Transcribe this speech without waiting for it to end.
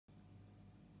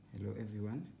Hello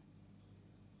everyone,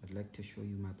 I'd like to show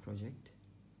you my project.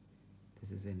 This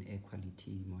is an air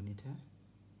quality monitor.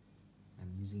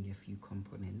 I'm using a few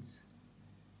components.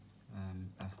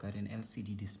 I've got an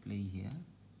LCD display here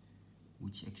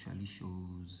which actually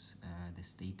shows the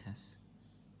status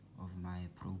of my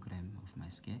program, of my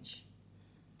sketch,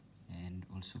 and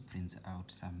also prints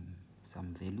out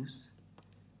some values,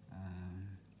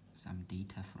 some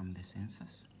data from the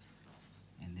sensors.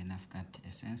 And then I've got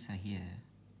a sensor here.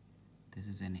 This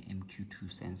is an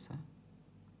MQ2 sensor.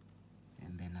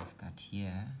 And then I've got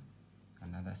here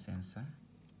another sensor.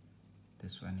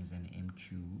 This one is an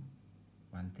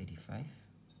MQ135.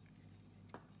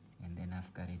 And then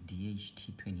I've got a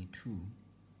DHT22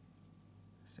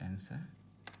 sensor.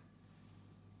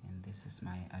 And this is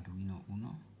my Arduino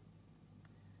Uno.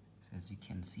 So as you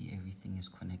can see, everything is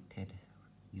connected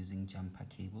using jumper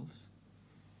cables.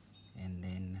 And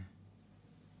then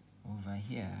over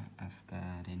here, I've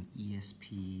got an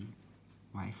ESP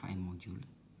Wi-Fi module.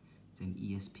 It's an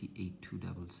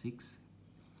ESP8266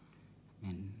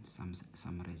 and some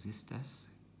resistors,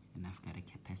 and I've got a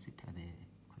capacitor there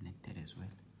connected as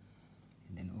well.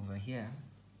 And then over here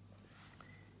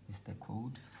is the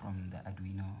code from the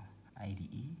Arduino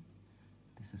IDE.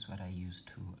 This is what I use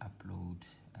to upload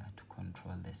to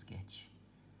control the sketch.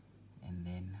 And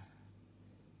then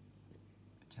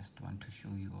just want to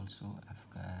show you also, I've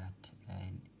got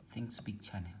a ThinkSpeak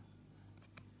channel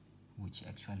which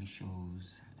actually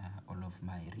shows all of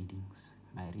my readings.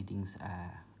 My readings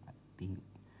are being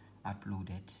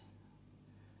uploaded.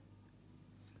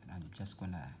 I'm just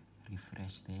gonna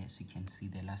refresh there. As you can see,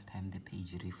 the last time the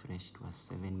page refreshed was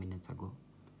 7 minutes ago.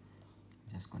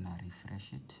 I'm just gonna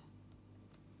refresh it,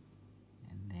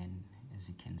 and then as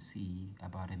you can see,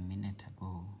 about a minute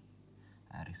ago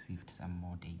I received some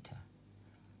more data.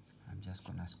 I'm just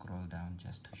gonna scroll down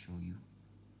just to show you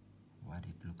what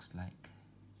it looks like.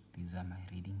 These are my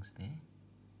readings there,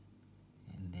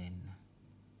 and then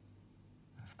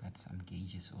I've got some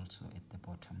gauges also at the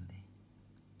bottom there.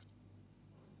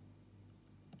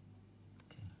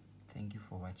 Okay, thank you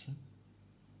for watching.